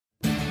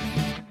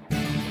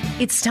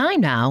It's time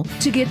now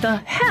to get the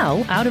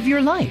hell out of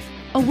your life.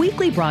 A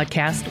weekly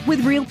broadcast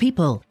with real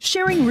people,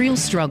 sharing real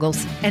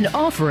struggles and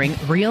offering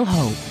real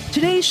hope.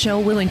 Today's show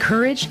will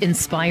encourage,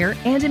 inspire,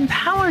 and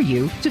empower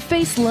you to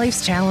face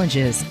life's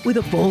challenges with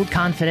a bold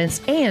confidence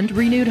and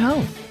renewed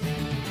hope.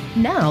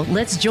 Now,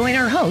 let's join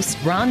our host,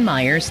 Ron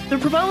Myers, the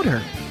promoter.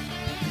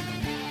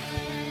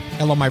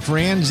 Hello, my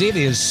friends. It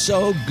is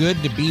so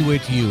good to be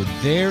with you.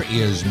 There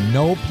is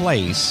no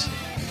place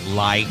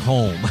like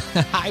home.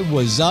 I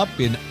was up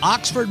in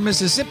Oxford,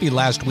 Mississippi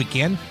last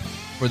weekend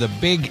for the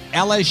big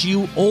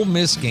LSU Ole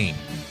Miss game.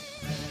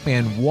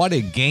 And what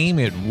a game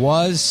it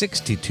was.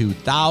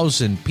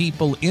 62,000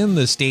 people in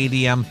the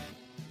stadium.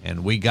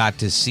 And we got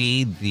to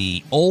see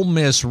the Ole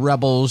Miss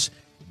Rebels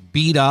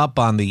beat up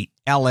on the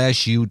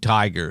LSU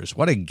Tigers.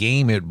 What a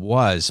game it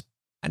was.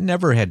 I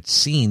never had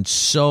seen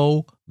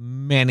so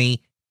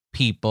many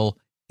people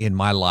in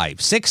my life.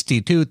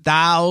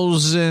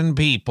 62,000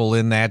 people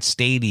in that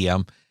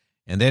stadium.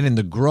 And then in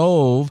the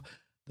Grove,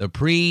 the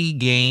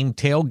pre-game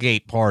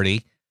tailgate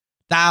party,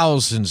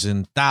 thousands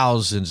and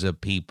thousands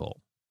of people.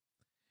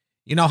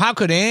 You know, how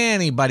could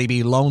anybody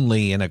be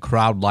lonely in a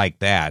crowd like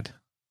that?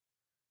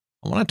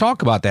 I want to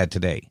talk about that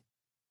today.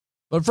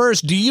 But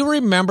first, do you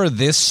remember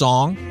this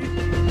song?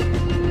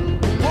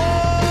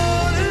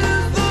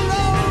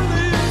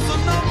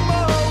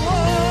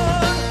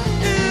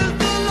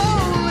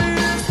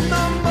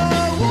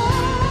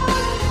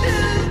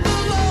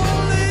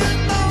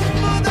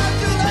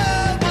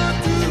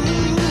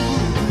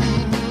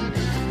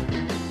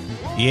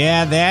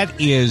 Yeah,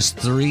 that is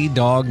Three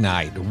Dog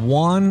Night.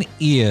 One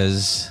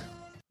is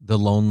the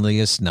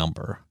loneliest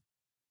number.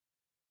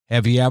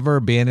 Have you ever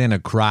been in a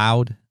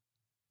crowd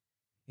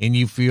and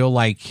you feel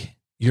like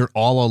you're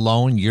all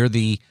alone? You're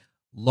the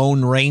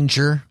Lone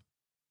Ranger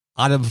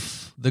out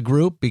of the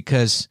group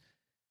because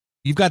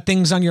you've got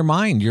things on your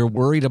mind. You're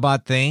worried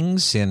about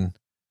things and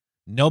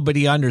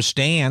nobody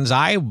understands.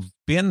 I've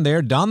been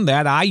there, done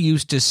that. I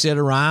used to sit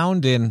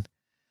around and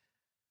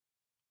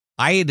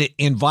I'd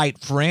invite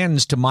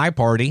friends to my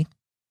party,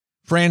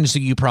 friends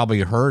that you probably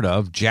heard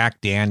of, Jack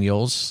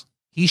Daniels.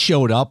 He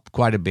showed up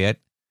quite a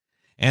bit.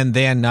 And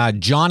then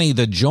Johnny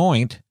the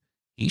Joint,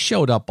 he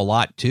showed up a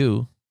lot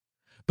too.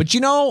 But, you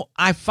know,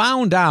 I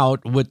found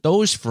out with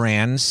those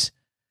friends,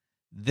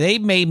 they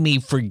made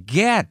me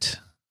forget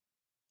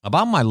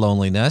about my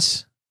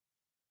loneliness,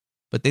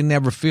 but they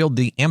never filled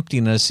the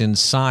emptiness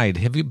inside.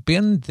 Have you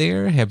been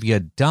there? Have you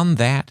done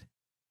that?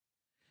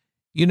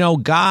 You know,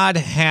 God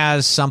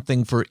has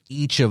something for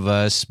each of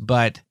us,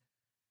 but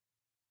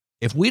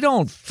if we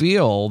don't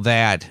feel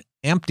that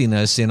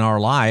emptiness in our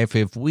life,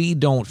 if we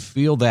don't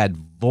feel that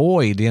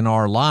void in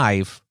our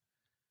life,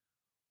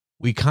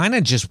 we kind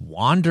of just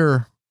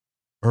wander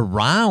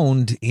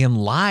around in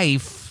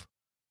life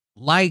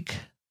like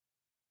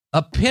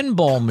a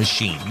pinball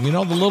machine. You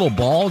know, the little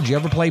ball. Did you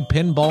ever play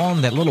pinball?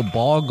 And that little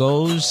ball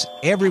goes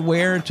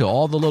everywhere to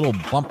all the little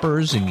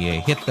bumpers, and you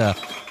hit the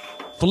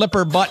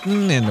flipper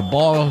button and the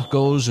ball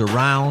goes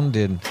around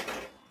and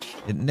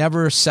it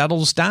never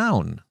settles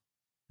down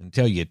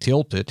until you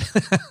tilt it.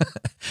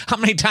 How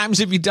many times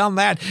have you done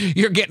that?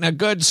 You're getting a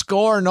good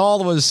score and all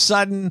of a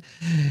sudden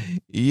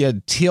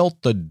you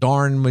tilt the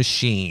darn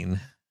machine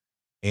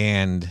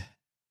and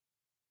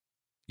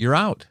you're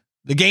out.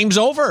 The game's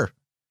over.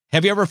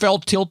 Have you ever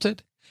felt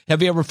tilted?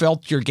 Have you ever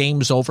felt your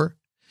game's over?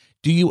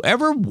 Do you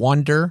ever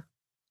wonder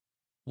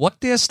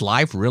what this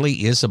life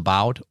really is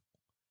about?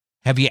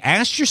 Have you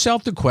asked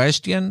yourself the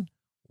question,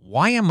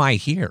 why am I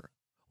here?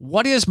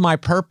 What is my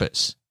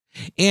purpose?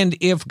 And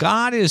if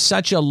God is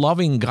such a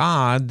loving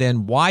God,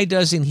 then why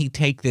doesn't he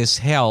take this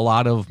hell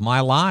out of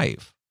my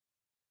life?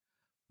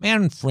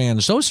 Man,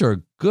 friends, those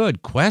are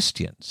good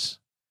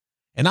questions.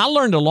 And I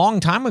learned a long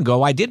time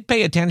ago, I did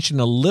pay attention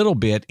a little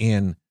bit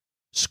in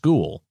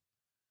school.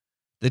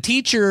 The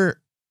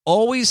teacher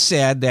always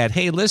said that,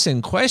 hey,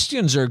 listen,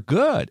 questions are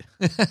good.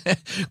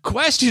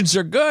 Questions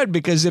are good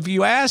because if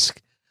you ask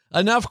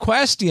enough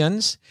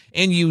questions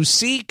and you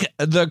seek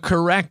the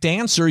correct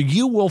answer,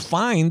 you will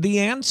find the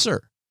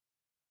answer.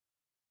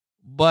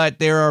 But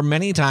there are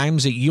many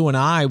times that you and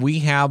I, we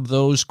have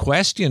those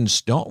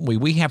questions, don't we?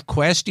 We have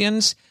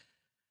questions.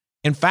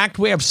 In fact,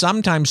 we have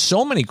sometimes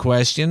so many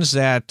questions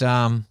that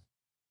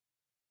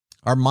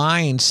our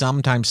mind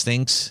sometimes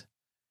thinks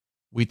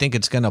we think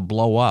it's going to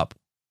blow up.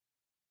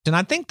 And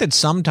I think that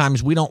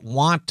sometimes we don't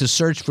want to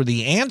search for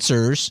the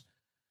answers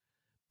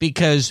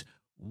because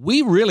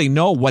we really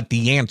know what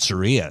the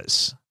answer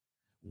is.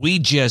 We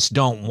just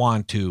don't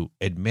want to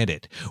admit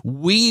it.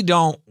 We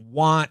don't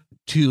want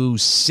to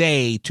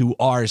say to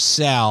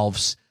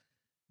ourselves,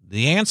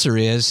 the answer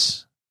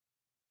is,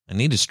 I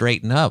need to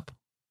straighten up.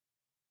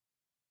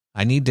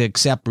 I need to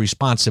accept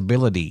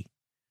responsibility.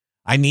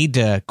 I need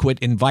to quit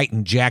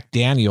inviting Jack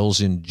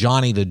Daniels and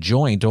Johnny the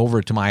Joint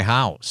over to my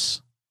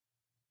house.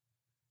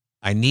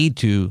 I need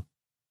to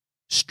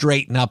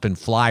straighten up and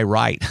fly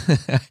right.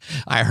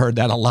 I heard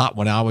that a lot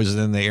when I was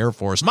in the Air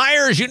Force.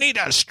 Myers, you need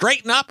to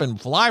straighten up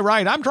and fly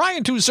right. I'm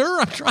trying to,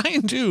 sir. I'm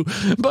trying to.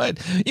 But,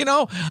 you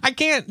know, I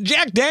can't.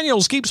 Jack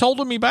Daniels keeps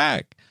holding me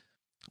back.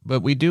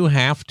 but we do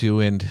have to.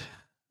 And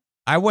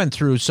I went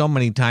through so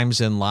many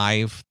times in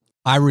life.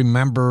 I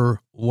remember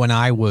when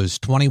I was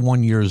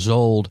 21 years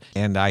old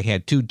and I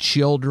had 2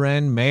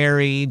 children,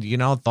 married,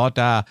 thought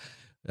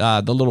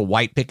the little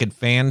white picket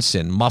fence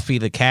and Muffy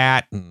the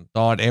cat, and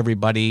thought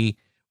everybody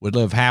would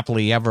live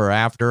happily ever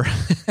after.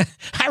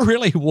 I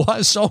really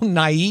was so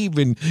naive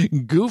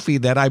and goofy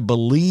that I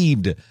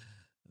believed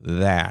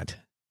that.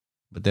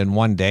 But then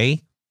one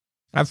day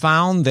I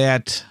found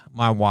that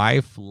my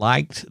wife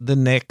liked the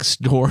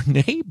next door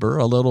neighbor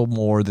a little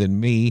more than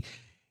me.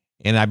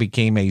 And I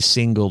became a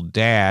single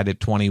dad at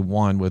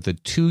 21 with a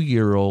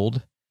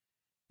 2-year-old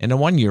and a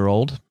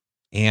 1-year-old.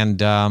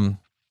 And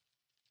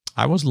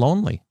I was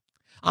lonely.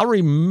 I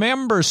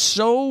remember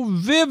so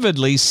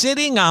vividly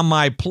sitting on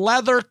my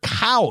pleather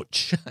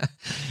couch,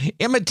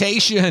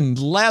 imitation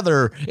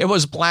leather. It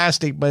was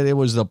plastic, but it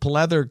was the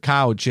pleather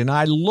couch. And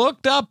I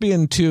looked up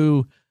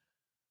into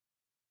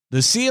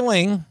the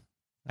ceiling.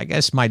 I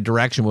guess my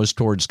direction was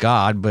towards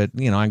God, but,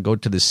 I go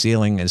to the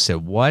ceiling and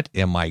said, what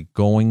am I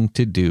going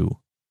to do?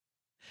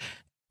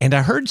 And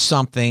I heard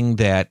something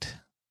that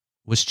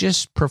was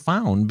just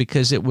profound,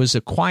 because it was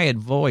a quiet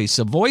voice,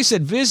 a voice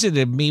that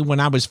visited me when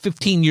I was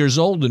 15 years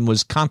old and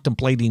was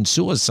contemplating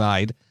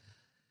suicide.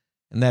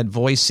 And that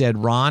voice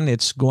said, Ron,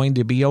 it's going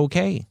to be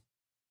okay.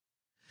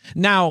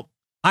 Now,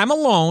 I'm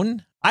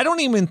alone. I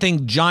don't even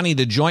think Johnny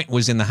the Joint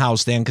was in the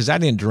house then, because I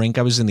didn't drink.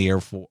 I was in the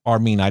Air Force.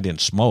 I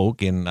didn't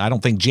smoke. And I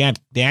don't think Jack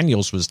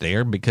Daniels was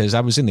there, because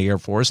I was in the Air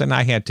Force and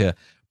I had to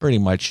pretty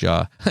much,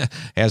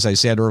 as I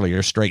said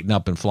earlier, straighten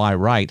up and fly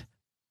right.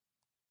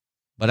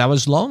 But I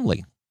was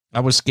lonely. I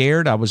was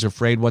scared. I was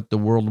afraid what the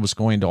world was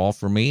going to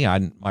offer me.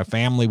 My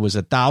family was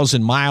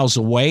 1,000 miles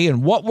away.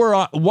 And what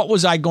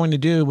was I going to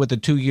do with a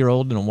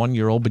 2-year-old and a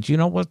 1-year-old? But you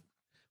know what,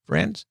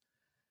 friends?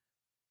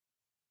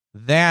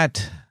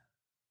 That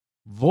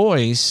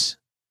voice,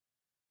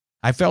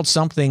 I felt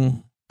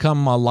something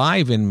come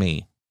alive in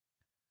me.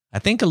 I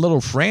think a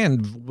little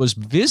friend was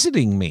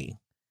visiting me.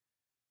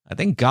 I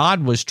think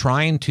God was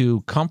trying to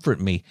comfort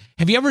me.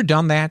 Have you ever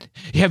done that?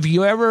 Have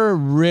you ever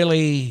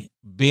really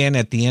been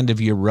at the end of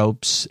your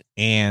ropes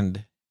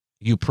and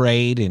you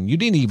prayed and you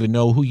didn't even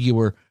know who you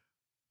were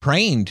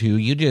praying to?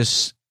 You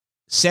just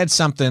said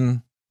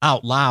something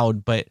out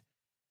loud, but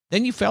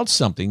then you felt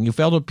something. You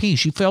felt a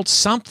peace. You felt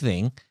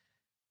something,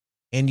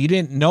 and you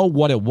didn't know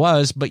what it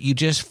was, but you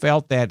just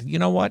felt that, you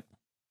know what?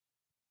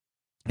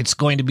 It's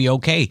going to be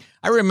okay.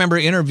 I remember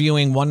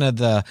interviewing one of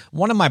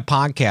my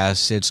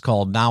podcasts. It's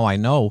called Now I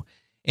Know.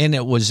 And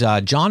it was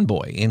John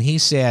Boy. And he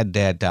said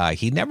that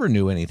he never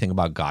knew anything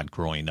about God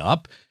growing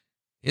up.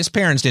 His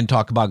parents didn't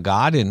talk about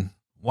God. And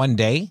one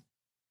day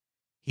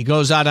he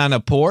goes out on a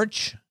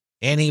porch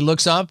and he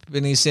looks up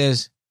and he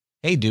says,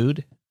 hey,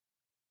 dude.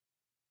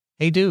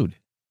 Hey, dude.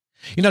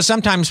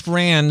 Sometimes,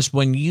 friends,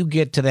 when you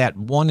get to that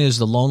one is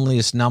the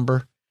loneliest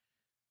number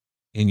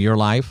in your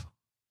life,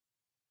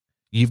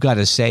 you've got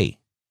to say,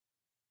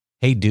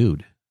 hey,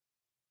 dude.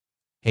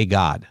 Hey,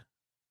 God,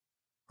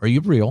 are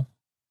you real?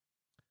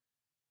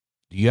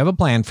 Do you have a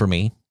plan for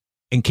me?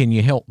 And can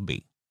you help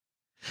me?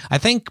 I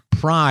think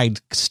pride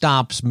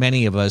stops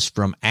many of us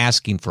from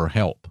asking for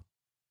help.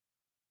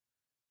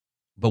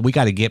 But we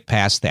got to get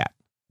past that.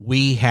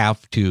 We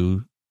have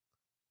to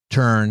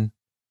turn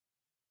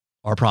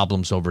our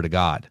problems over to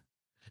God.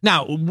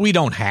 Now, we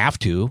don't have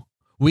to.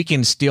 We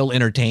can still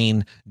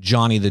entertain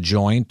Johnny the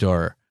Joint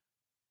or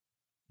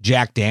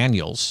Jack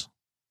Daniels.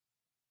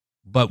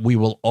 But we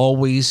will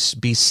always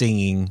be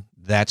singing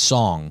that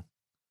song,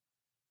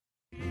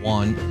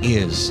 One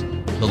is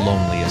the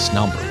Loneliest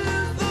Number.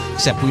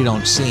 Except we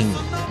don't sing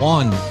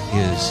One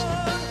is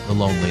the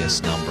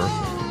Loneliest Number.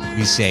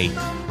 We say,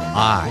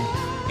 I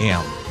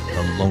am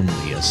the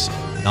loneliest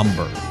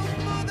number.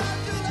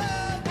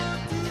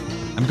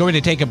 I'm going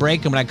to take a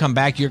break, and when I come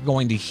back, you're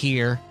going to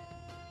hear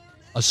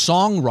a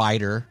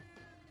songwriter,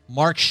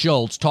 Mark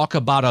Schultz, talk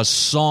about a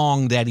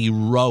song that he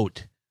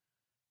wrote.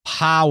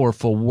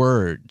 Powerful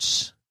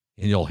words.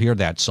 And you'll hear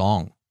that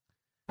song.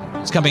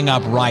 It's coming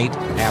up right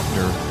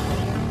after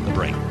the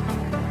break.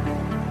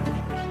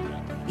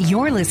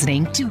 You're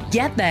listening to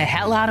Get the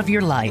Hell Out of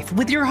Your Life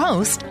with your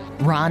host,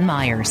 Ron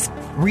Myers.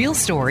 Real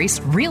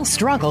stories, real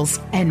struggles,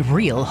 and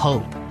real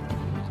hope.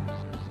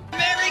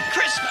 Merry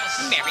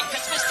Christmas! Merry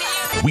Christmas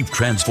to you! We've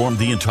transformed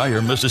the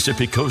entire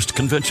Mississippi Coast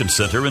Convention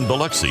Center in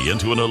Biloxi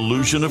into an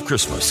illusion of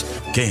Christmas.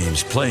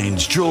 Games,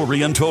 planes,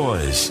 jewelry, and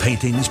toys.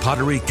 Paintings,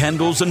 pottery,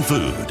 candles, and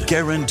food.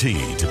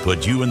 Guaranteed to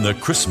put you in the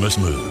Christmas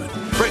mood.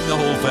 Bring the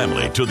whole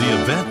family to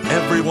the event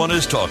everyone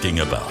is talking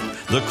about.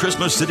 The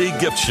Christmas City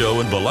Gift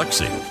Show in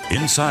Biloxi,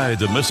 inside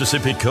the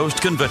Mississippi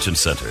Coast Convention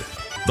Center.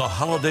 The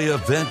holiday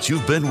event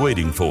you've been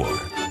waiting for.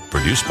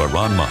 Produced by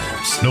Ron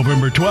Myers.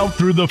 November 12th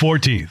through the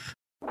 14th.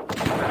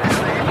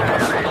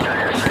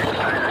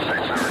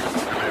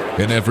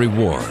 In every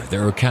war,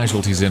 there are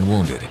casualties and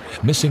wounded,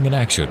 missing in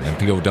action, and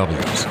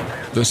POWs.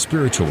 The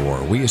spiritual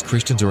war we as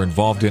Christians are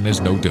involved in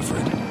is no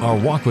different. Our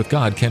walk with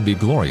God can be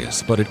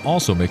glorious, but it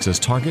also makes us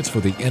targets for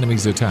the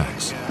enemy's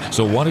attacks.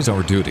 So what is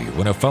our duty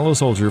when a fellow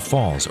soldier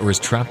falls or is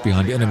trapped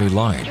behind enemy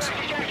lines?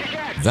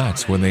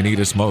 That's when they need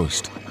us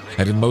most.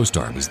 And in most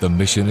armies, the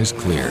mission is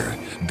clear.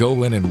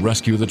 Go in and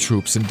rescue the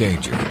troops in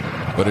danger.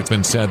 But it's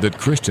been said that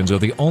Christians are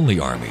the only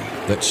army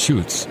that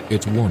shoots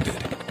its wounded.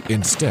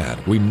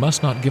 Instead, we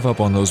must not give up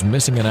on those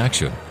missing in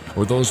action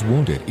or those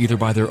wounded either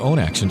by their own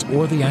actions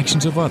or the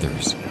actions of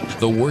others.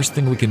 The worst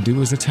thing we can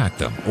do is attack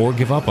them or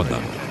give up on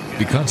them,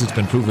 because it's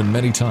been proven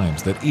many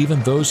times that even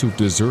those who've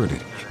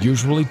deserted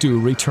usually do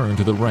return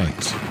to the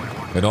ranks.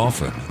 And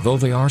often, though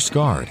they are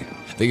scarred,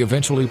 they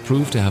eventually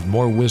prove to have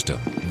more wisdom,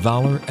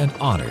 valor, and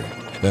honor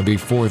than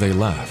before they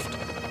left.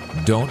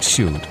 Don't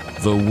shoot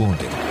the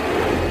wounded.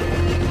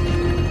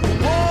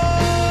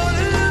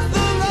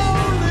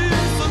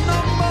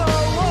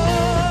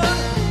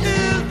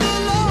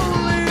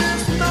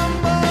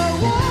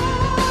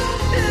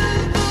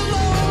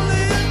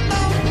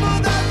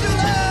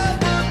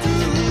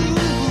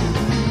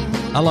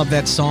 I love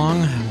that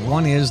song.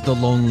 One is the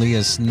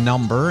loneliest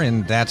number,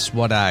 and that's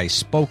what I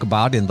spoke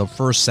about in the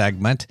first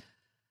segment.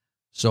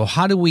 So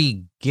how do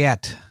we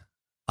get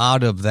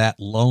out of that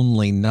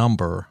lonely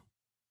number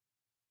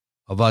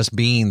of us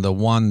being the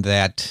one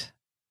that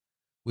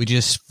we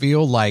just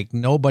feel like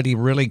nobody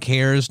really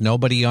cares,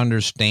 nobody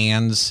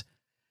understands?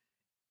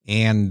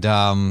 And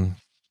I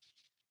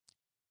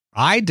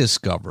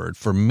discovered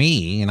for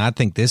me, and I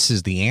think this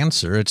is the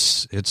answer,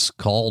 it's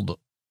called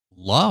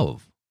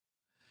love.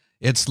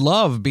 It's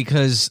love,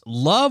 because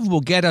love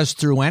will get us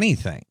through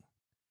anything.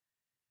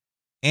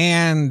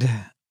 And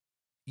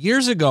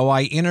years ago,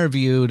 I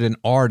interviewed an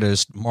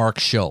artist, Mark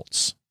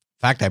Schultz. In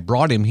fact, I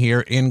brought him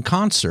here in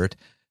concert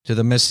to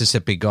the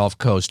Mississippi Gulf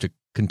Coast, a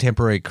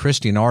contemporary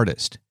Christian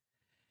artist.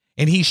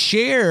 And he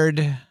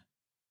shared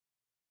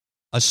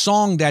a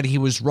song that he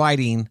was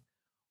writing,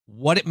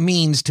 what it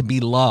means to be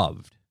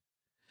loved.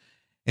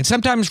 And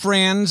sometimes,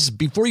 friends,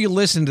 before you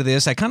listen to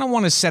this, I kind of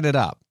want to set it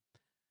up.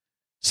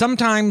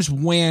 Sometimes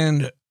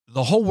when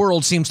the whole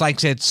world seems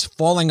like it's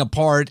falling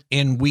apart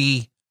and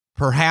we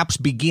perhaps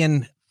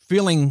begin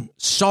feeling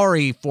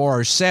sorry for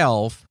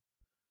ourselves,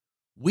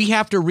 we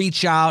have to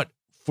reach out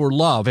for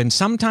love. And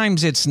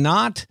sometimes it's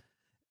not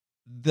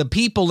the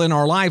people in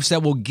our lives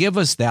that will give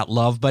us that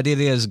love, but it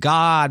is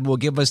God will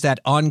give us that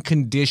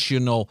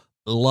unconditional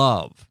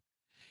love.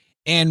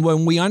 And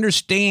when we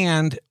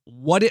understand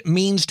what it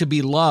means to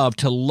be loved,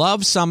 to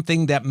love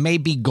something that may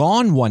be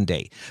gone one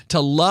day, to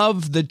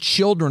love the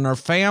children or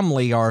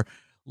family or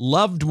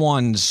loved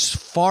ones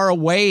far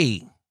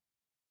away,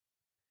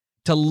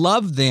 to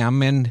love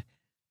them and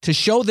to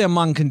show them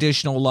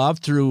unconditional love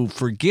through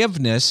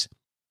forgiveness,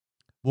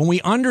 when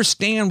we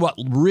understand what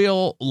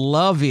real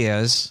love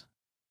is,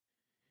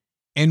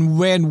 and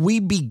when we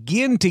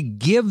begin to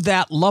give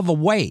that love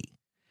away,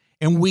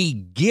 and we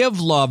give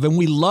love and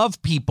we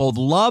love people,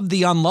 love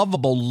the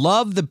unlovable,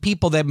 love the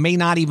people that may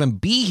not even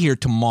be here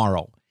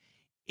tomorrow,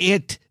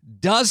 it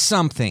does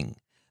something.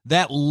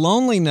 That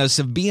loneliness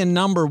of being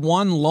number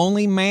one,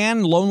 lonely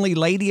man, lonely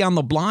lady on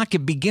the block,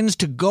 it begins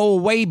to go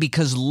away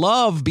because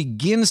love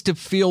begins to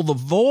fill the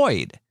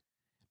void,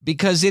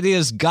 because it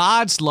is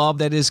God's love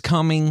that is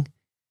coming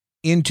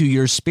into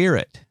your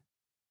spirit.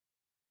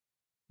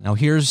 Now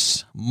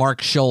here's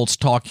Mark Schultz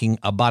talking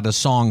about a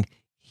song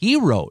he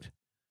wrote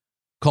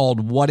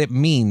called What It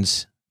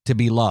Means to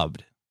Be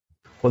Loved.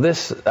 Well,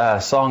 this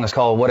song is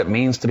called What It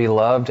Means to Be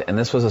Loved, and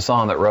this was a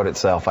song that wrote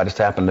itself. I just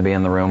happened to be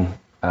in the room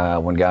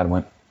when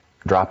God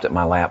dropped it in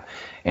my lap.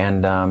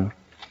 And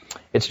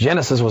its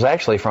genesis was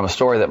actually from a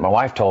story that my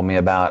wife told me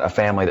about a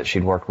family that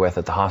she'd worked with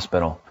at the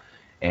hospital.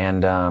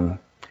 And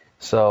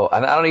so I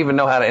don't even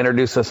know how to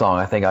introduce the song.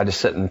 I think I'll just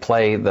sit and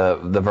play the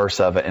verse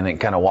of it and then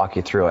kind of walk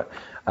you through it.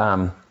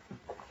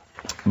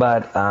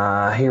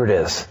 But here it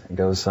is. It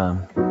goes...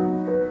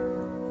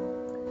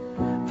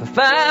 For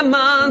 5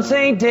 months,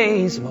 8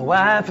 days, my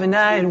wife and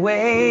I had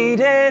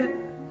waited,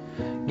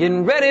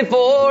 getting ready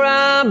for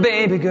our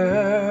baby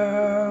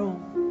girl.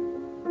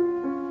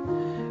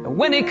 And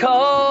when he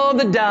called,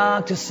 the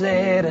doctor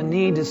said, I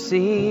need to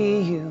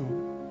see you.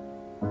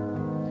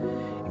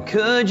 And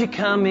could you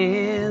come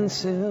in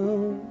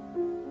soon?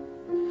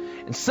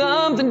 And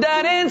something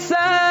died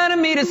inside of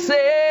me that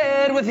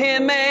said, with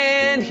him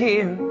and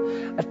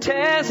here, a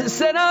test that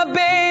said our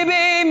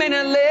baby may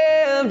not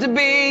live to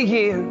be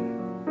here.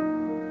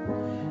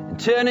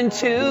 Turning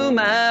to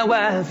my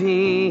wife,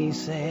 he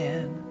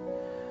said,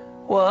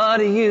 what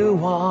do you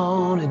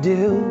want to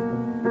do?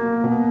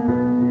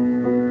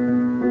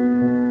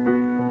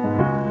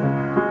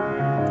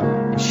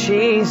 And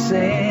she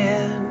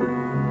said,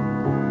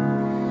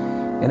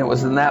 and it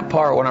was in that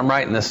part when I'm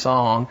writing this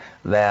song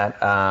that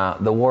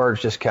the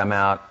words just come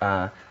out.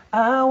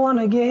 I want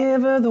to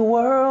give her the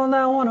world,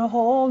 I want to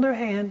hold her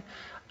hand,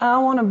 I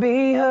want to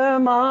be her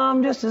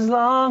mom just as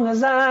long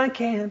as I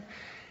can.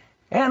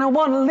 And I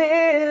want to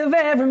live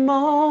every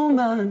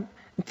moment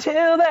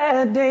until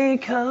that day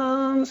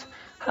comes.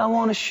 I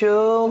want to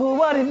show her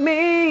what it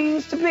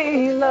means to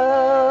be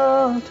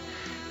loved.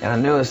 And I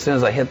knew as soon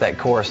as I hit that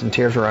chorus and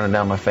tears were running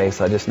down my face,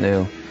 I just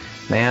knew,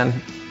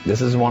 man, this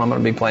is one I'm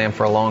going to be playing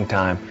for a long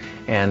time.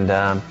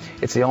 And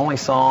it's the only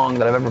song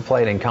that I've ever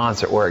played in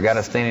concert where it got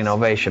a standing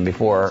ovation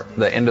before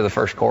the end of the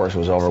first chorus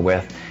was over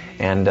with.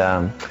 And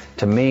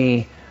to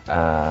me,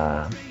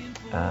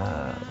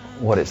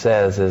 what it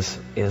says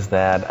is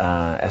that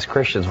as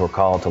Christians we're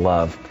called to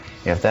love.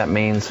 If that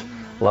means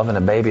loving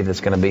a baby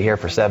that's going to be here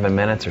for 7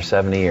 minutes or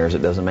 70 years,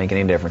 it doesn't make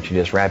any difference. You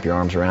just wrap your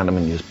arms around them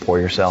and you just pour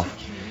yourself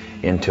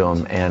into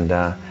them. And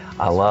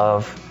I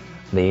love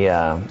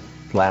the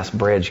last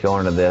bridge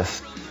going to this,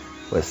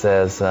 which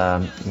says,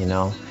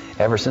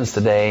 ever since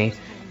the day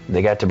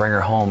they got to bring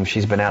her home,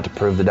 she's been out to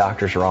prove the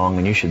doctors wrong,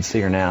 and you should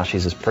see her now.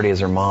 She's as pretty as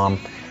her mom.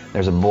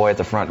 There's a boy at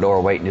the front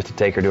door waiting just to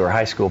take her to her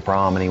high school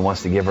prom, and he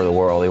wants to give her the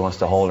world. He wants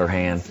to hold her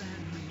hand.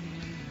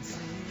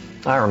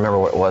 I remember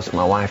what it was.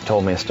 My wife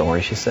told me a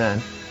story. She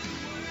said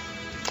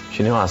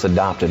she knew I was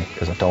adopted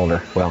because I told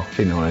her. Well,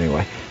 she knew it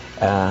anyway.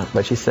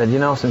 But she said,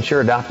 since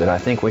you're adopted, I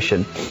think we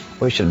should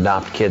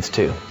adopt kids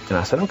too. And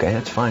I said, okay,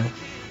 that's fine.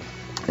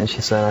 And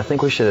she said, I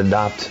think we should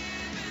adopt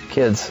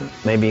kids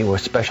maybe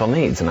with special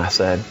needs. And I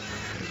said,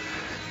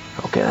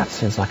 okay, that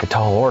seems like a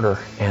tall order.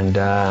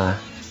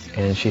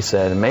 And she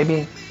said,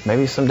 maybe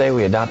someday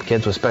we adopt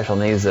kids with special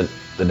needs that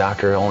the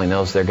doctor only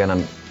knows they're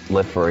going to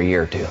live for a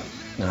year or two.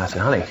 And I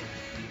said, honey,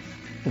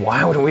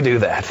 why would we do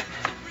that?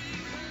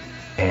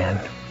 And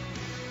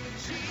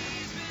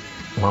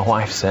my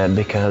wife said,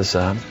 because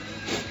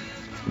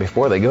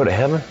before they go to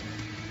heaven,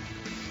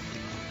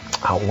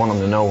 I want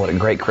them to know what a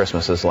great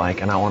Christmas is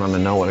like, and I want them to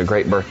know what a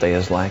great birthday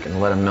is like,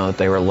 and let them know that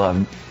they were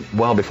loved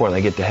well before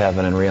they get to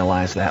heaven and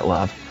realize that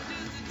love.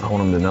 I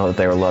want them to know that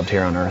they were loved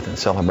here on earth and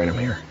celebrate them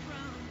here.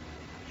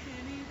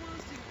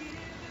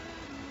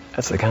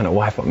 That's the kind of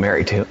wife I'm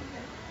married to.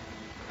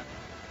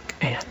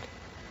 And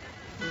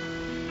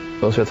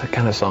those are the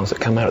kind of songs that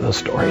come out of those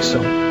stories.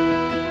 So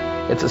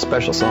it's a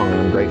special song,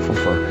 and I'm grateful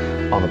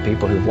for all the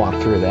people who've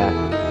walked through that.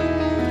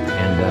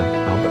 And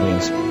I hope it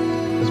means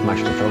as much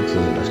to folks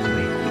as it does to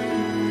me.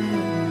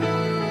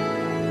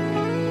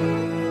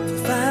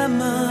 5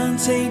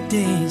 months, 8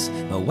 days,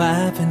 my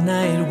wife and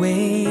I had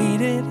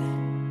waited,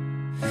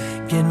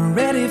 getting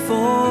ready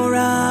for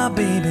our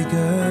baby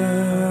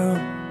girl.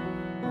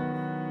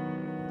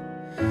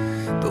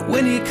 But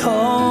when he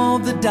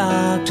called, the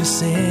doctor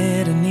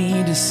said, I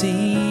need to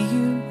see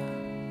you,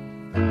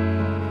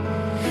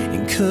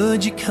 and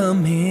could you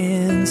come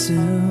in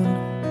soon?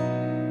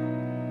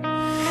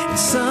 And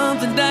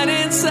something died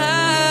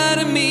inside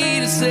of me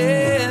to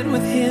said,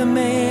 with him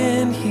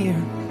and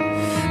here,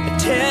 a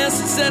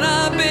test that said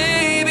our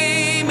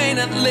baby may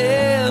not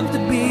live to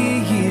be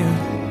here.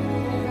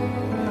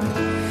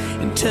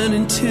 And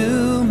turning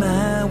to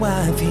my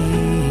wife,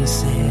 he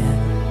said,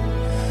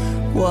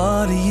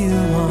 what do you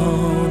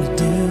want to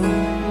do?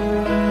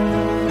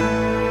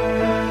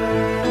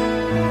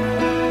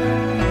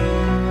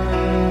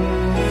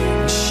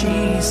 And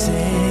she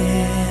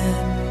said,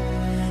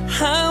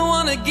 I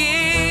want to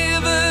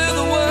give her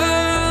the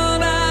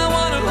world, I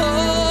want to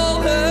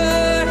hold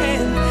her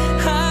hand,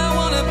 I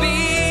want to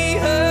be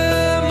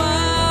her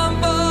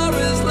mom for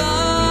as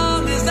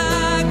long as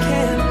I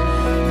can,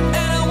 and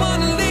I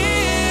want to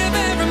live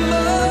every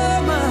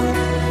moment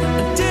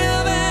until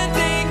that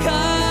day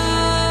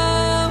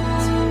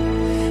comes.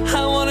 I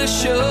want to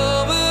show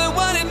her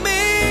what it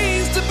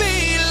means to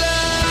be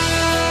loved.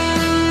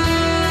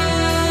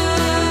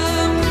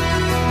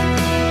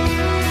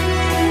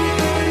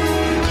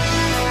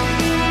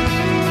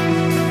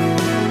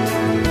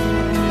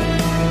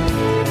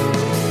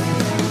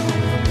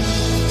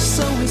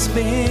 So we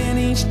spend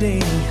each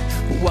day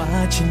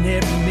watching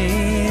every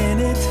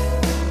minute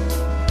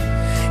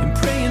and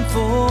praying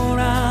for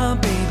our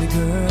baby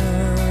girl.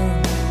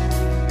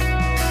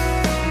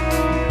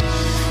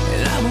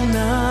 And I will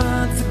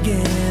not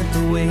forget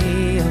the way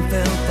I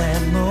felt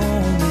that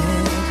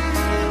moment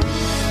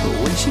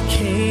when she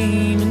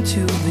came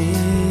into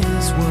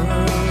this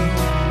world.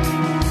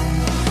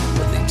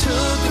 But they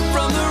took her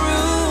from the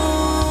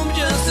room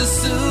just as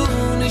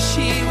soon as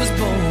she was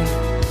born.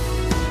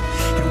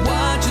 And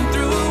watching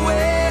through a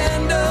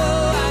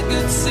window, I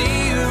could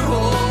see her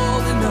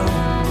holding on,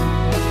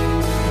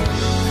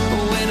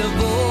 when a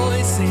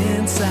voice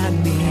inside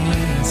me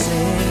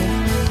said,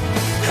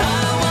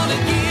 I want to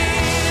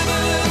give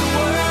her the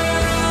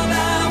world,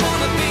 I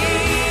want to be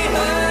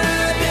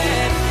her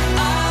dad,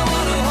 I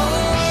want to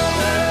hold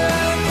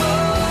her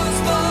close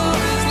for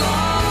as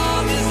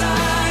long as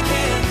I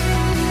can,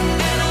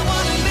 and I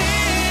want to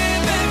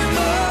live every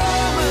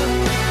moment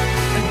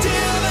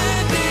until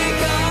that day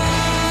comes.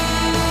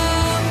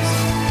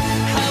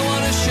 I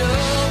want to show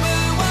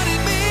her what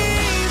it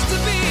means to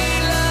be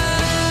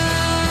loved.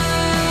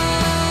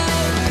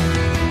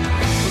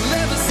 Well,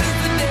 ever since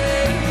the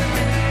day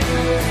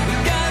we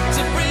got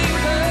to bring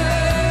her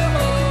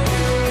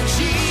home,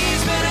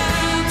 she's been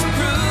out to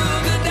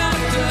prove the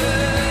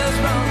doctors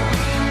wrong.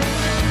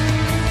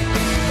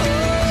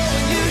 Oh,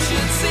 you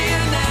should see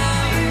her now.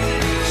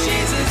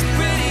 She's as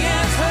pretty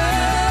as her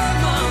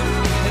mom.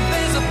 And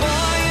there's a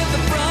boy at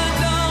the front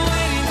door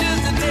waiting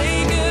just to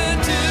take her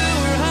to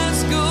her high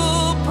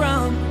school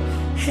prom.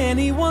 And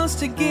he wants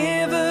to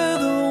give her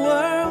the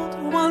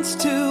world, wants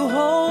to hold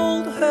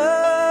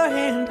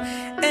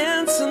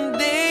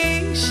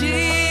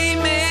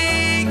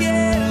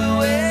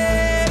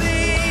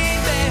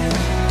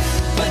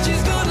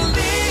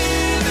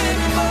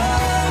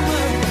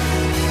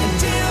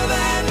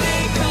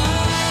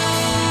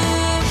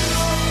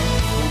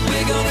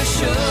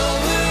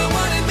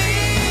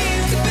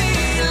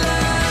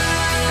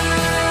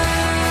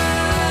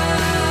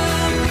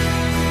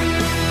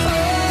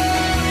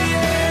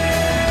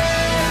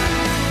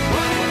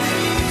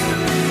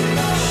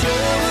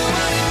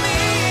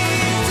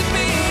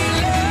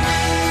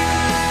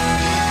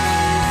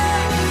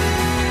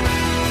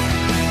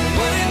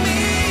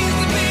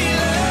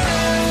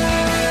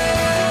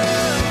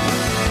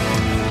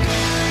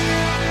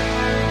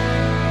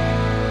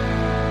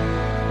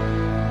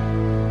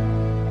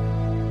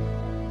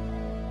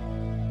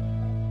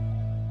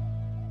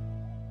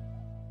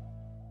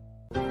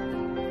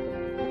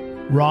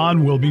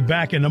Ron will be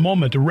back in a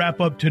moment to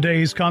wrap up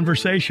today's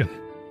conversation.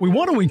 We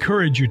want to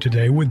encourage you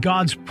today with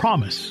God's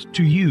promise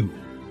to you.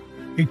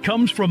 It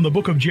comes from the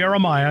book of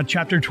Jeremiah,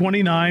 chapter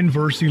 29,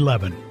 verse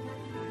 11.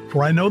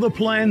 For I know the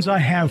plans I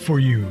have for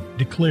you,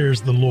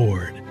 declares the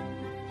Lord.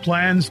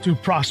 Plans to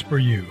prosper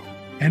you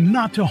and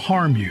not to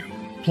harm you.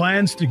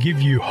 Plans to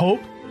give you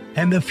hope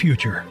and a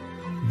future.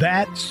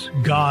 That's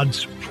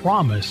God's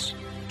promise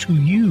to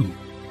you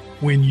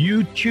when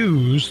you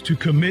choose to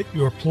commit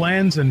your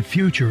plans and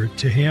future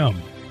to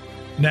Him.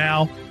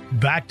 Now,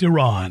 back to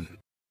Ron.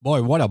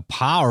 Boy, what a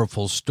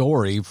powerful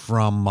story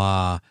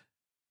from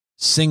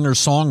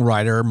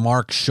singer-songwriter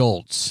Mark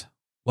Schultz,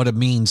 what it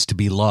means to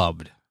be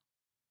loved.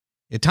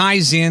 It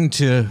ties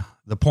into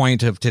the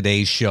point of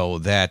today's show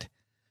that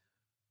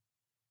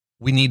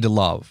we need to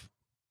love.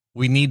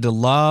 We need to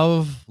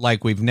love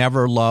like we've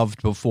never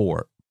loved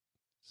before.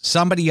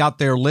 Somebody out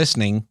there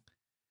listening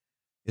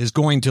is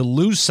going to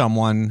lose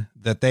someone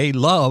that they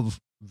love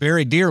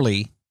very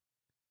dearly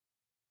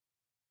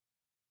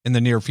in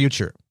the near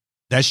future.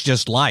 That's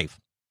just life.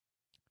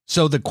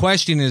 So the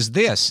question is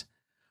this: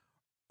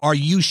 are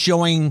you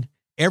showing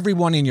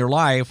everyone in your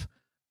life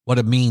what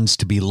it means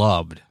to be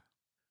loved?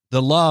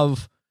 The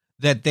love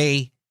that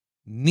they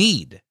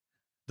need.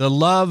 The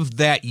love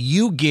that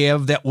you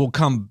give that will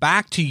come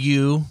back to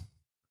you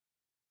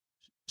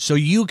so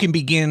you can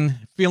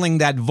begin filling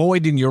that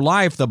void in your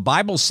life. The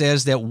Bible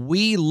says that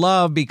we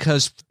love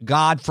because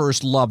God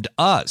first loved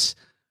us.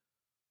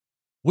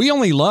 We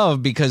only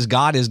love because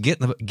God has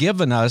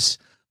given us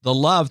the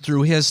love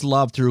through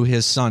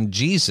His Son,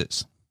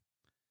 Jesus.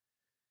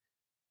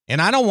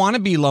 And I don't want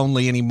to be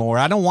lonely anymore.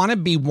 I don't want to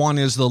be one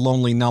as the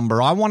lonely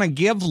number. I want to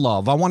give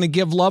love. I want to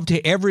give love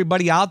to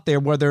everybody out there,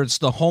 whether it's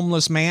the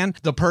homeless man,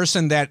 the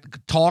person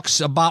that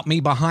talks about me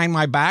behind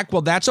my back.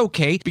 Well, that's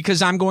okay,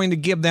 because I'm going to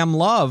give them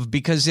love,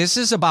 because this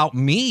is about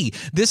me.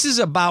 This is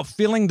about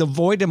filling the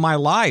void in my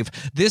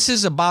life. This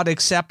is about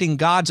accepting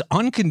God's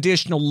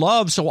unconditional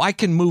love so I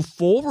can move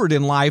forward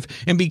in life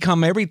and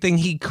become everything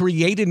He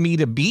created me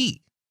to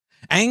be.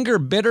 Anger,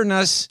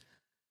 bitterness,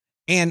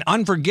 and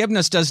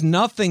unforgiveness does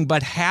nothing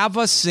but have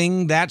us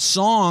sing that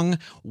song,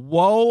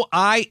 "Woe,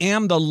 I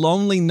am the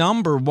lonely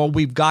number." Well,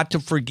 we've got to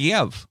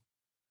forgive.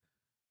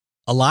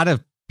 A lot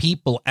of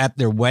people at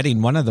their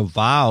wedding, one of the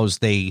vows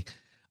they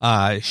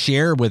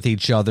share with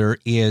each other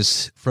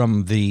is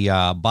from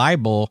the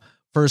Bible,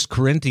 1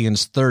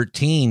 Corinthians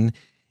 13.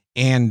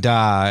 And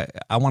I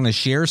want to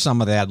share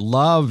some of that.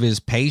 Love is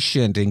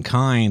patient and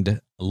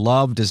kind.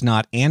 Love does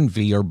not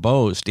envy or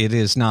boast. It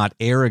is not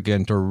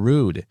arrogant or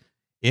rude.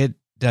 It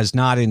does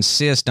not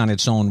insist on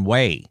its own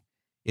way.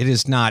 It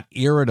is not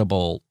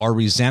irritable or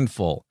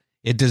resentful.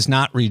 It does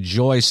not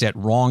rejoice at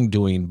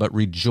wrongdoing, but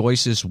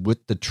rejoices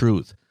with the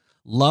truth.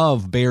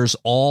 Love bears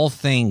all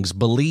things,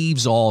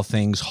 believes all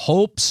things,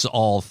 hopes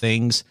all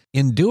things,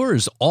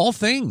 endures all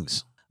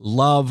things.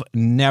 Love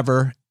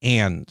never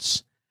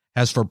ends.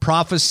 As for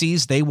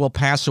prophecies, they will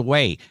pass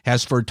away.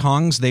 As for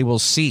tongues, they will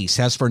cease.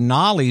 As for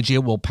knowledge,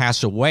 it will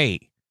pass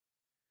away.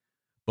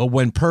 But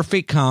when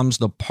perfect comes,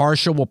 the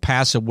partial will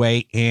pass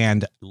away,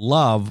 and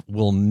love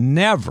will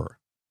never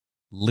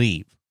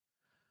leave.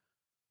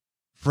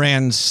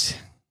 Friends,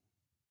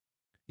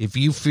 if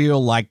you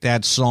feel like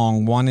that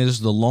song, "One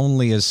is the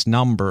loneliest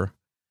number,"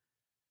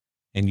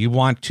 and you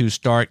want to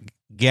start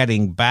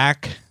getting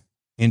back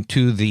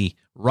into the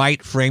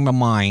right frame of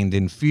mind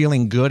and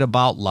feeling good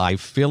about life,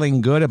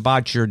 feeling good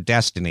about your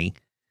destiny,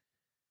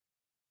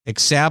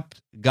 accept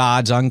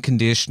God's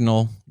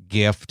unconditional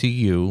gift to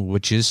you,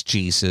 which is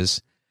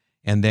Jesus.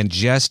 And then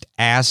just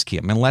ask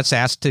Him. And let's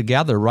ask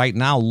together right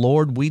now,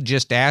 Lord, we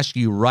just ask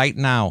you right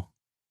now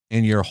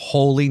in your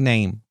holy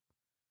name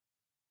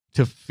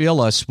to fill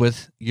us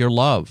with your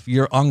love,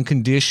 your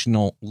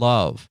unconditional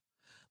love.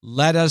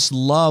 Let us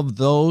love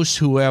those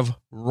who have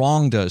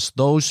wronged us,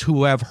 those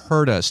who have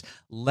hurt us.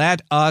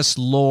 Let us,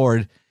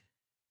 Lord,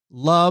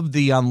 love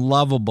the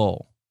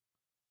unlovable.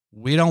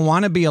 We don't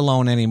want to be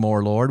alone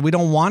anymore, Lord. We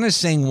don't want to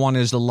sing "One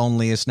is the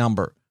loneliest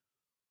number."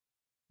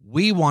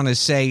 We want to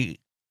say,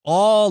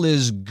 all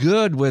is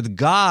good with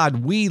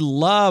God. We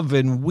love,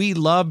 and we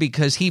love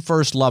because He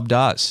first loved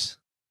us.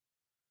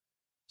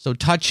 So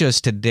touch us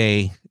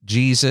today,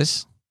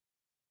 Jesus.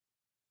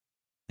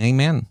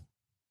 Amen.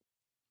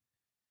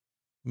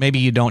 Maybe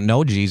you don't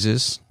know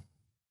Jesus.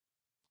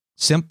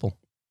 Simple.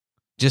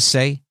 Just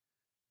say,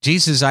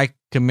 "Jesus, I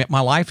commit my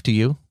life to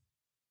you.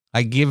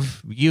 I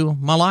give you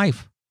my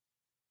life."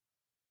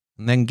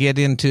 And then get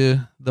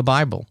into the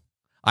Bible.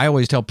 I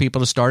always tell people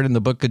to start in the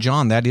book of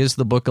John. That is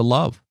the book of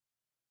love.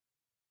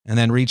 And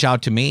then reach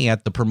out to me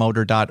at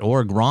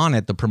thepromoter.org, Ron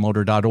at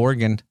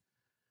thepromoter.org, and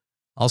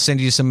I'll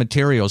send you some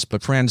materials.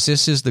 But friends,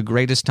 this is the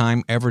greatest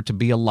time ever to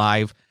be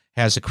alive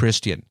as a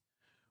Christian.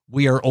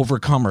 We are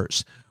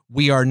overcomers.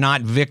 We are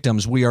not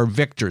victims. We are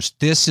victors.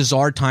 This is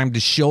our time to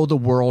show the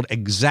world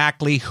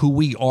exactly who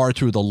we are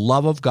through the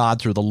love of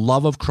God, through the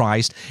love of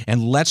Christ.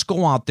 And let's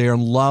go out there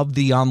and love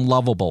the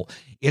unlovable.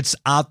 It's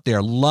out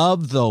there.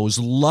 Love those.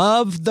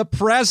 Love the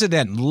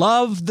president.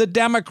 Love the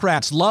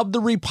Democrats. Love the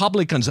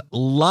Republicans.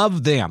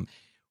 Love them.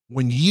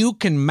 When you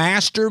can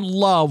master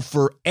love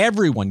for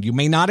everyone, you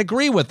may not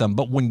agree with them,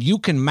 but when you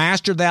can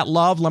master that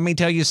love, let me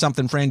tell you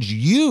something, friends,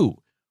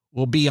 you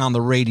will be on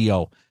the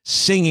radio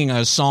singing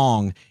a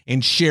song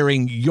and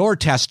sharing your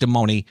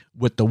testimony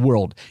with the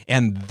world.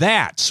 And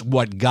that's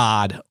what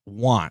God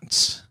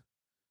wants.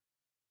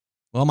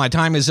 Well, my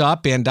time is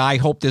up, and I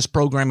hope this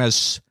program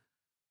has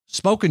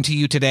spoken to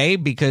you today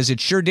because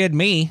it sure did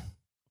me.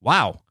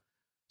 Wow.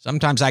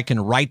 Sometimes I can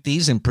write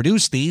these and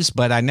produce these,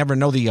 but I never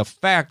know the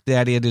effect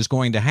that it is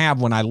going to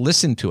have when I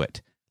listen to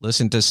it.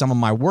 Listen to some of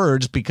my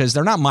words, because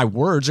they're not my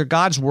words, they're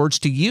God's words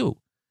to you.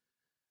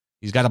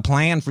 He's got a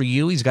plan for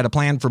you, he's got a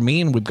plan for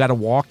me, and we've got to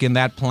walk in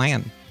that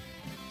plan.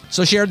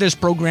 So share this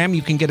program.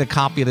 You can get a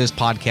copy of this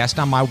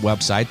podcast on my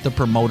website,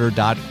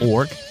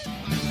 thepromoter.org,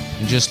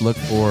 and just look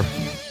for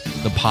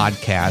the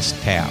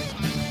podcast tab.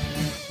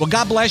 Well,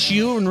 God bless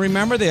you, and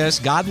remember this,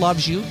 God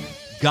loves you,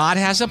 God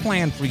has a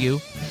plan for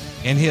you,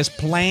 and his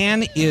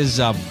plan is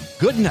of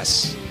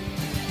goodness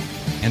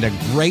and a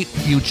great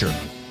future.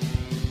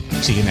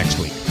 See you next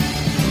week.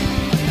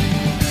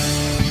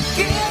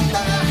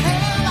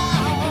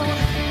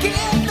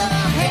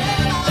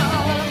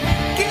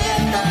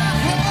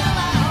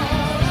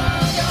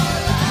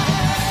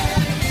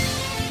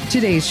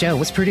 Today's show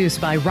was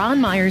produced by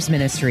Ron Myers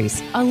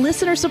Ministries, a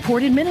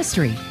listener-supported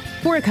ministry.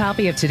 For a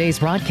copy of today's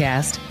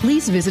broadcast,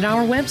 please visit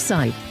our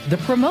website,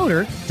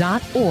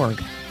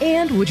 thepromoter.org.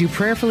 And would you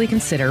prayerfully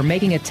consider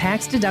making a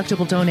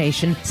tax-deductible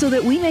donation so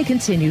that we may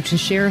continue to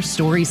share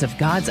stories of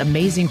God's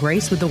amazing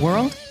grace with the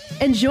world?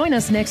 And join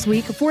us next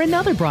week for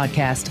another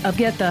broadcast of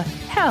Get the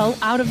Hell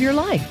Out of Your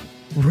Life.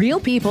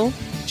 Real people,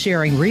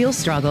 sharing real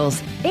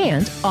struggles,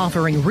 and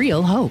offering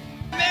real hope.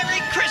 Merry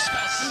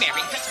Christmas!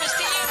 Merry Christmas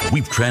to you!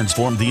 We've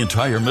transformed the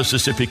entire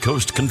Mississippi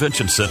Coast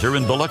Convention Center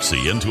in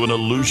Biloxi into an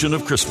illusion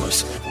of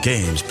Christmas.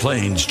 Games,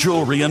 planes,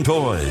 jewelry, and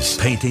toys.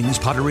 Paintings,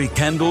 pottery,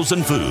 candles,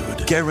 and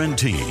food.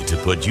 Guaranteed to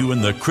put you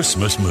in the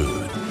Christmas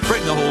mood.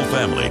 Bring the whole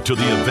family to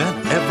the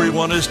event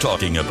everyone is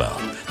talking about.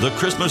 The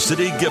Christmas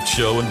City Gift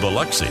Show in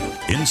Biloxi,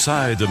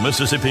 inside the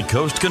Mississippi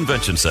Coast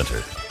Convention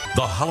Center.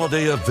 The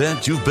holiday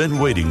event you've been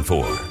waiting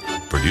for.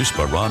 Produced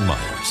by Ron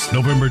Myers.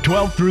 November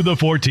 12th through the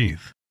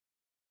 14th.